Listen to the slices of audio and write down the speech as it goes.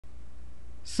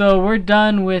So we're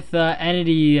done with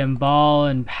entity and ball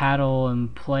and paddle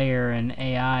and player and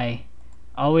AI.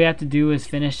 All we have to do is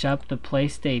finish up the play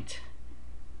state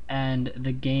and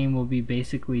the game will be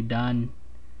basically done.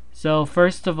 So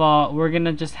first of all, we're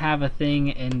gonna just have a thing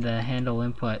in the handle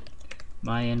input.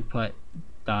 My input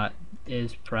dot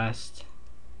is pressed.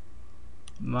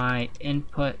 My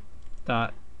input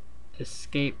dot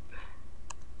escape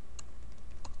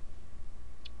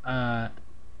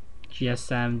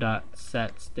gsm dot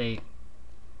set state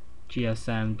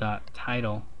gsm dot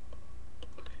title.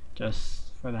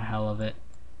 Just for the hell of it,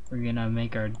 we're gonna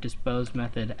make our dispose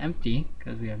method empty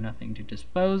because we have nothing to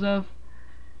dispose of.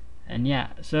 And yeah,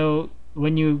 so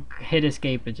when you hit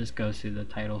escape, it just goes to the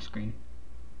title screen.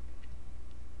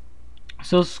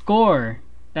 So score,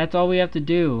 that's all we have to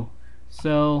do.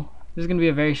 So this is gonna be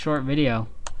a very short video.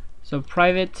 So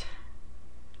private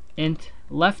int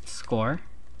left score,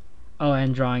 oh,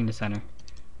 and drawing the center,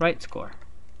 right score.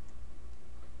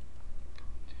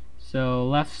 So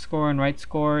left score and right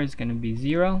score is going to be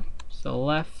 0. So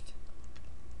left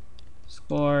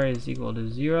score is equal to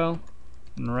 0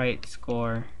 and right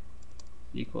score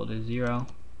is equal to 0.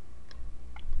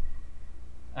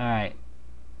 Alright,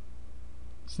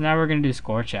 so now we're going to do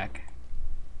score check.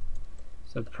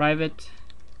 So private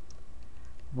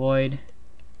void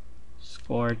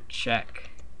score check.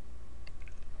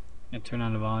 I'm going to turn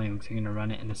on the volume because I'm going to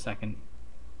run it in a second.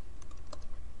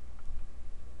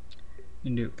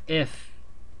 And do if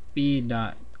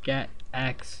b.get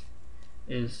x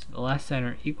is less than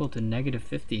or equal to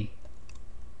 -50,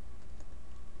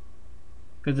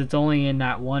 because it's only in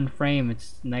that one frame,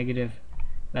 it's negative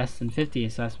less than 50,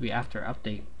 so it has to be after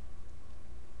update.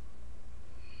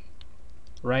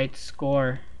 Right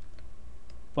score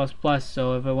plus plus,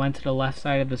 so if it went to the left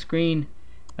side of the screen,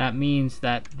 that means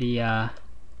that the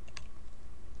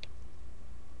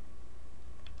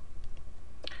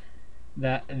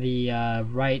the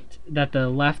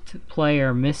left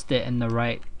player missed it and the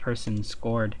right person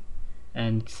scored,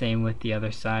 and same with the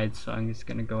other side. So I'm just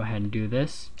gonna go ahead and do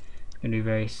this. It's gonna be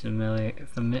very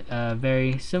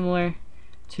similar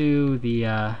to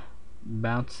the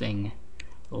bouncing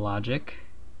logic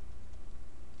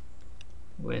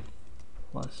with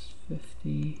plus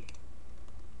 50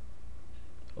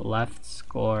 left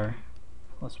score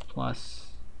plus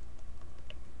plus.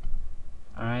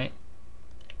 All right.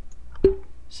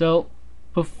 So,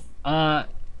 I'm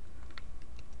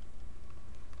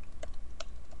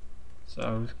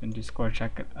just going to do score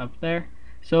check up there.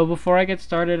 So before I get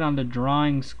started on the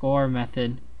drawing score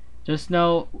method, just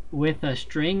know with a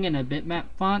string and a bitmap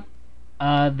font,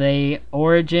 the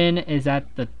origin is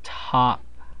at the top.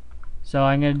 So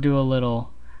I'm going to do a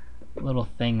little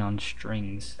thing on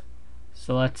strings.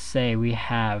 So let's say we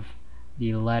have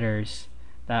the letters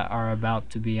that are about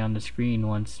to be on the screen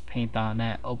once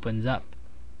Paint.net opens up.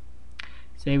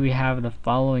 Say we have the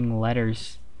following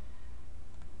letters: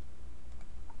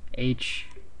 H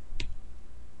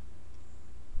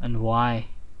and Y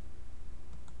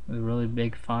with really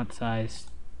big font size,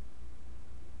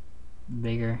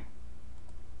 bigger,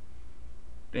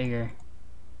 bigger.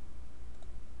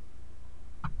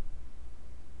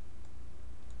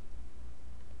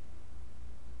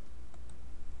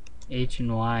 H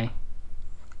and Y,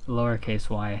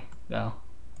 lowercase y though.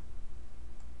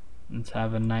 Let's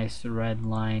have a nice red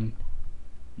line.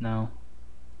 No.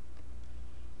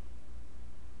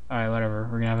 Alright, whatever.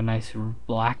 We're gonna have a nice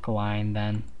black line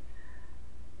then.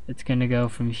 It's gonna go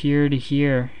from here to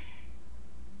here.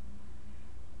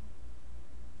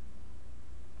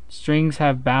 Strings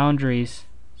have boundaries.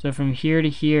 So from here to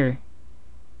here,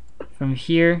 from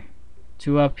here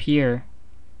to up here,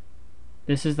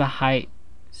 this is the height.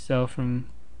 So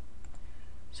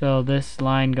this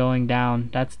line going down,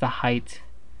 that's the height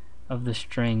of the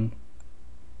string.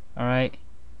 Alright,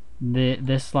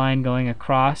 this line going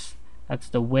across, that's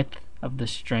the width of the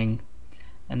string,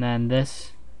 and then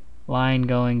this line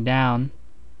going down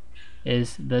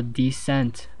is the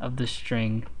descent of the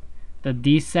string. The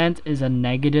descent is a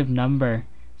negative number,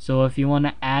 so if you want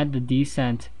to add the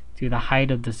descent to the height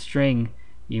of the string,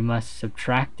 you must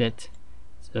subtract it,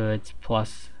 so it's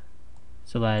plus,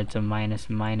 so that it's a minus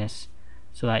minus,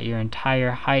 so that your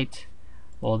entire height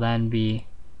will then be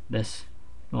this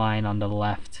line on the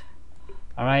left.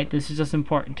 Alright, this is just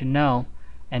important to know.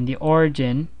 And the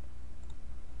origin,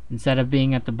 instead of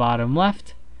being at the bottom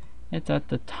left, it's at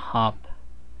the top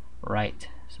right.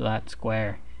 So that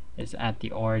square is at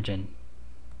the origin.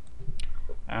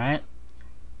 Alright,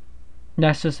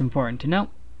 that's just important to know.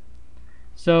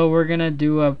 So we're gonna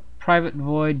do a private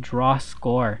void draw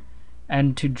score,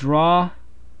 and to draw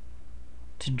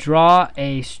to draw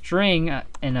a string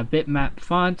in a bitmap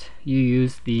font, you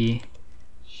use the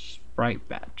sprite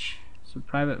batch. So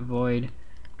private void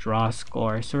draw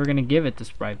score. So we're going to give it the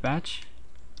sprite batch.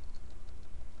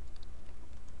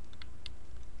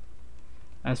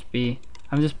 SB.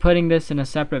 I'm just putting this in a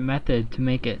separate method to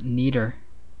make it neater.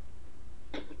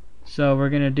 So we're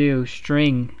going to do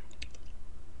string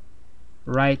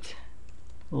right,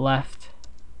 left.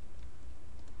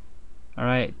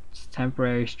 Alright, it's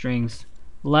temporary strings.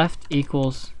 Left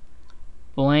equals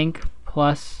blank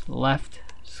plus left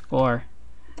score.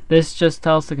 This just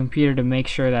tells the computer to make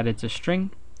sure that it's a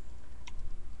string.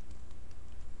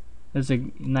 This is a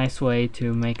nice way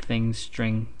to make things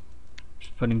string.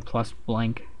 Just putting plus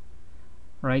blank.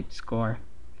 Right score.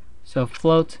 So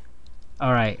float.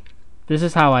 Alright, this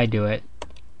is how I do it.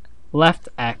 Left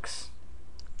x,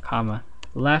 comma,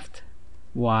 left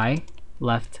y,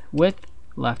 left width,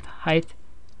 left height,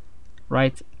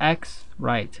 right x,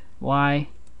 right y,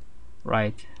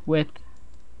 right width,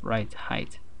 right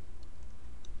height.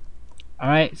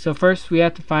 Alright, so first we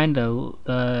have to find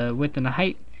the width and the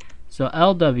height. So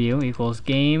LW equals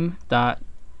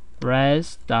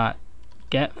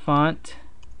game.res.getFont.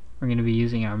 We're going to be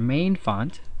using our main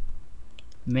font.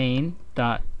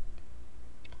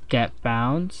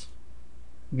 Main.getBounds.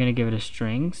 We're going to give it a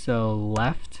string, so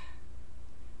left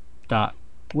dot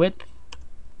width,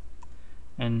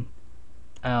 and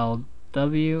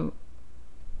LW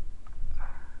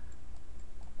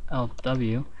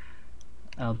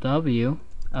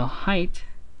height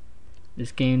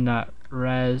is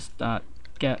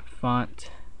game.res.getFont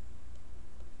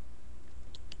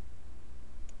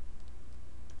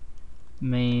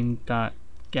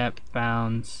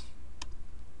main.getBounds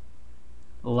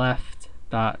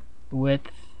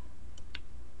left.width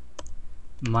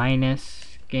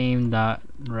minus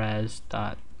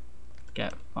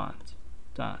game.res.getFont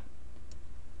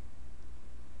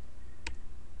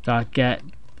get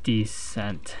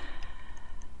descent.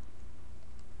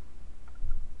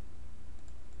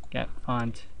 Get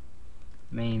font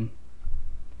main.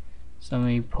 So let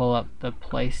me pull up the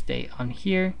play state on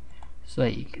here so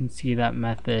that you can see that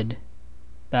method,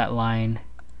 that line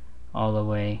all the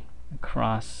way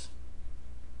across.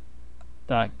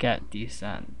 Dot get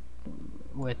descent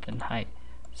width and height.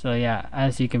 So yeah,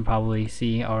 as you can probably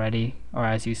see already, or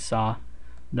as you saw,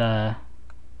 the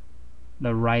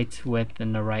right width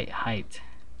and the right height,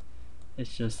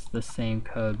 it's just the same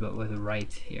code but with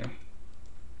right here,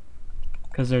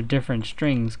 because they're different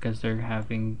strings, because they have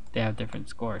different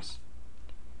scores.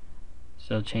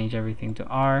 So change everything to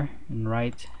R and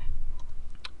right.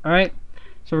 Alright,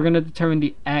 so we're going to determine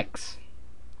the X.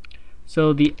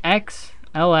 So the X,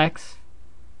 LX,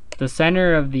 the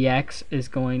center of the X is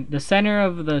going, the center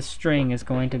of the string is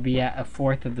going to be at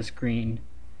 1/4 of the screen.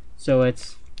 So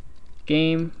it's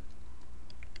game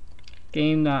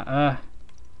dot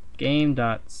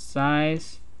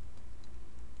size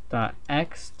dot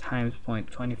x times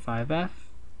 0.25f,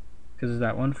 because it's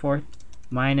at 1/4,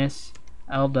 minus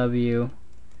LW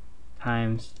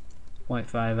times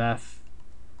 0.5f.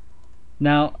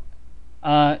 Now,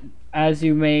 as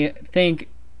you may think,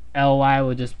 ly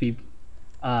will just be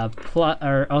plus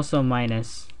or also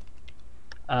minus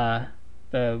the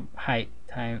height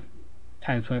times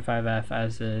 0.5f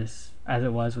as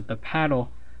it was with the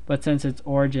paddle, but since its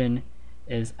origin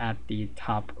is at the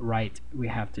top right, we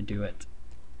have to do it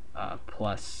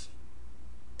plus.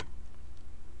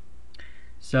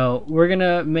 So we're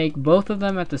gonna make both of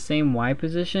them at the same y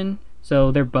position.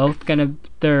 So they're both gonna,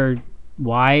 both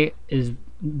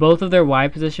of their y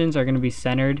positions are gonna be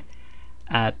centered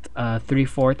at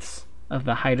 3/4 of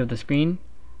the height of the screen.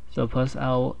 So plus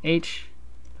LH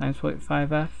times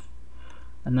 0.5f,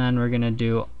 and then we're gonna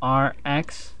do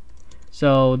RX.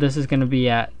 So this is gonna be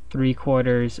at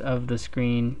 3/4 of the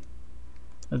screen,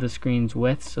 of the screen's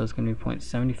width. So it's gonna be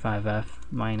 0.75f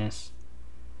minus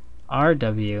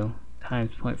RW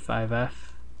times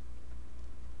 0.5f.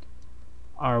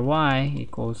 RY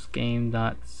equals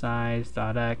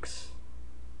game.size.x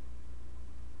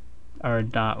or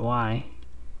 .y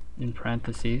in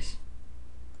parentheses.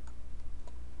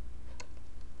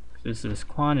 This is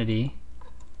quantity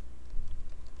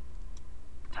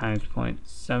times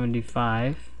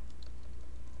 0.75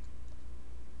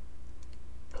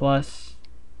 plus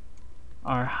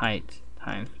our height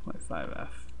times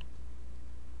 0.5f.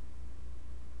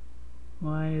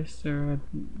 Why is there an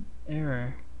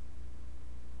error?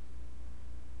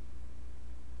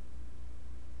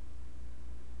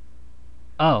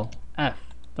 Oh, F.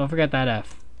 Don't forget that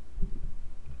F.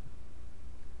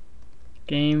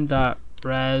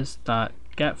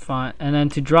 Game.res.getFont, and then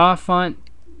to draw a font,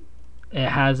 it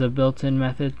has a built-in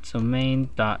method, so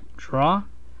main.draw.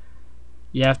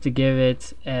 You have to give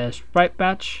it a sprite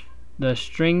batch, the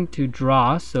string to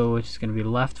draw, so which is going to be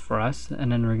left for us,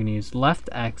 and then we're going to use left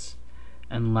x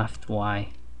and left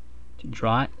y to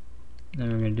draw it. And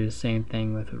then we're going to do the same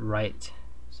thing with right.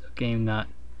 So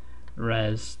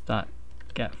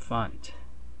game.res.getFont.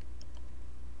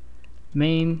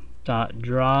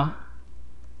 Main.draw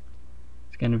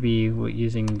is going to be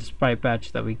using the sprite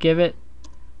batch that we give it,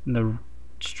 and the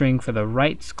string for the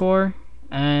right score,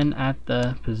 and at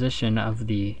the position of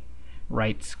the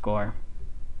right score.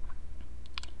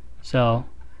 So,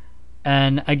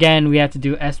 and again we have to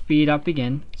do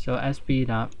sb.begin. So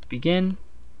sb.begin,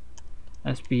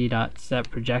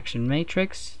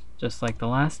 sb.setProjectionMatrix, just like the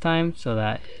last time, so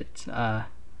that it's that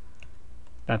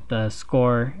the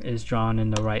score is drawn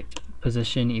in the right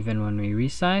position even when we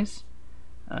resize.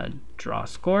 Draw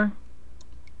score,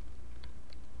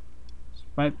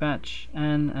 sprite batch,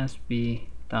 and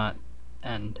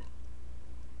sb.end.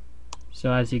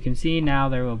 So as you can see, now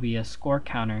there will be a score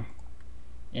counter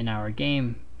in our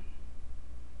game.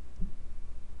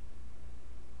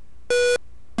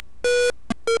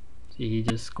 See, he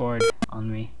just scored on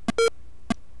me.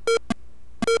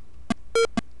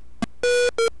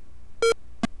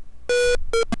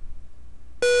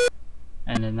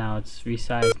 And then now it's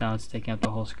resized, now it's taking up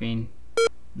the whole screen,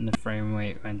 and the frame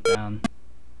rate went down.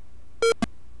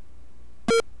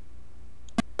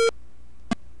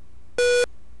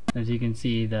 As you can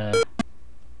see, they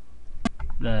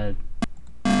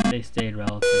stayed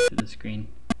relative to the screen.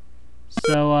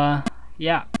 So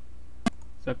yeah,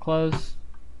 so close.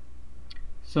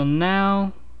 So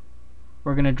now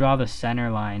we're gonna draw the center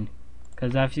line,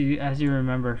 because as you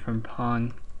remember from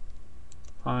Pong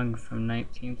from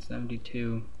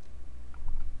 1972,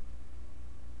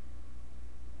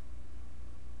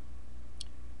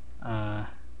 I'm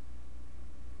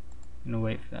gonna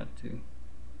wait for that to.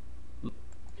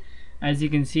 As you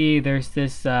can see, there's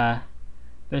this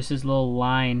little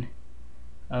line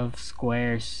of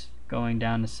squares going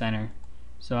down the center.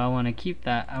 So I want to keep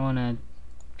that. I want to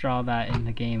draw that in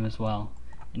the game as well,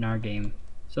 in our game.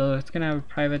 So it's gonna have a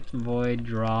private void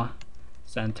draw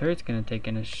center. It's gonna take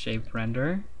in a shape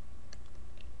renderer,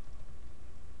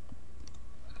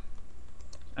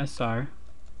 SR,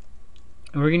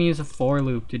 and we're gonna use a for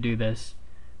loop to do this.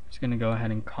 I'm just gonna go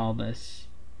ahead and call this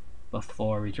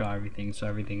before we draw everything, so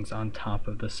everything's on top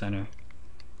of the center,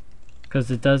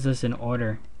 because it does this in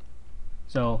order.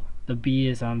 So the B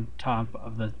is on top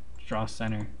of the draw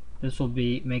center. This will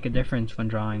make a difference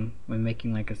when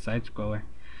making like a side scroller.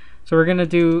 So we're gonna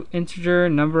do integer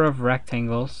number of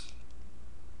rectangles,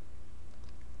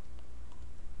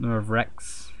 number of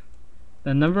rects.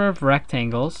 The number of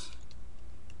rectangles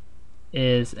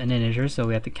is an integer, so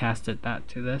we have to cast that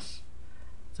to this.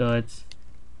 So it's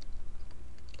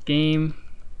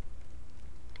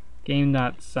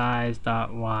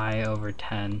game.size.y over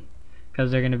 10,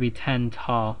 because they're going to be 10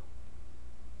 tall.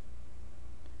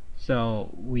 So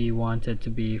we want it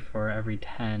to be for every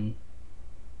 10.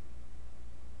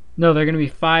 No, they're going to be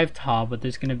 5 tall, but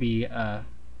there's going to be a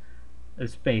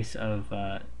space of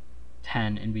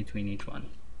 10 in between each one.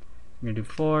 I'm going to do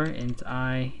for int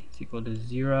I is equal to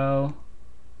 0.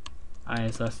 I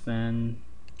is less than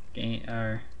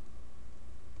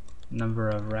number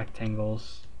of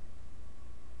rectangles,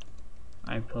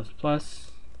 I plus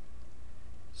plus.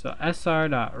 So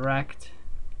sr.rect,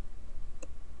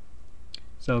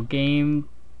 so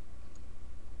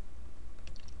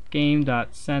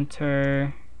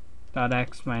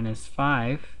game.center.x minus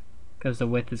 5, because the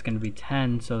width is going to be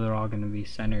 10, so they're all going to be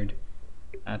centered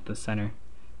at the center.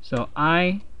 So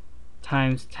I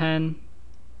times 10.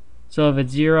 So if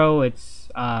it's 0, it's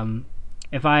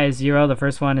if I is 0, the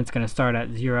first one, it's going to start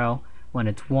at 0. When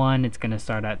it's 1, it's going to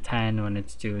start at 10. When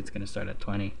it's 2, it's going to start at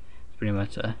 20. It's pretty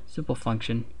much a simple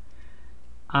function.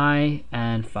 I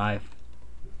and 5.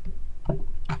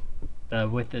 The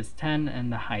width is 10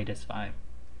 and the height is 5.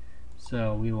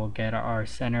 So we will get our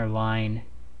center line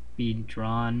be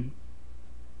drawn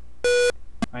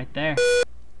right there.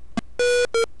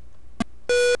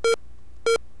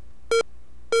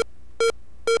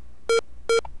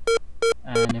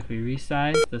 And if we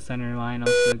resize, the center line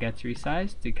also gets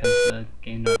resized because the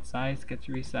game.size gets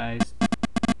resized.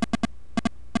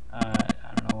 I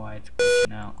don't know why it's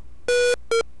glitching out.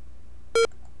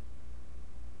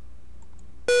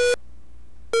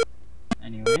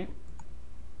 Anyway,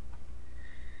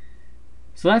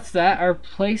 so that's that. Our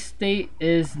play state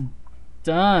is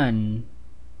done.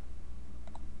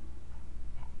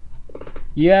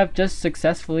 You have just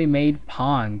successfully made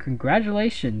Pong.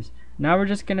 Congratulations. Now we're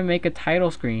just gonna make a title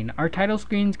screen. Our title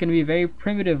screen is gonna be very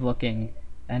primitive looking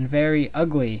and very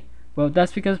ugly. Well,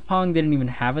 that's because Pong didn't even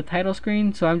have a title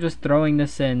screen, so I'm just throwing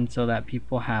this in so that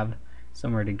people have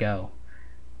somewhere to go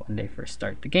when they first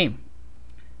start the game.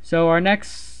 So our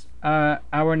next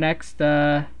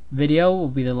video will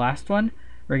be the last one.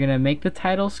 We're gonna make the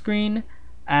title screen,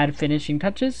 add finishing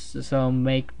touches. So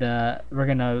we're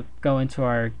gonna go into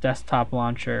our desktop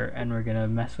launcher and we're gonna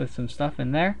mess with some stuff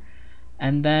in there,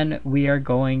 and then we are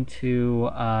going to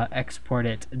export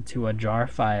it into a jar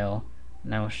file,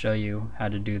 and I will show you how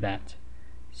to do that.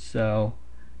 So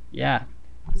yeah,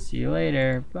 see you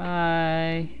later.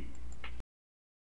 Bye.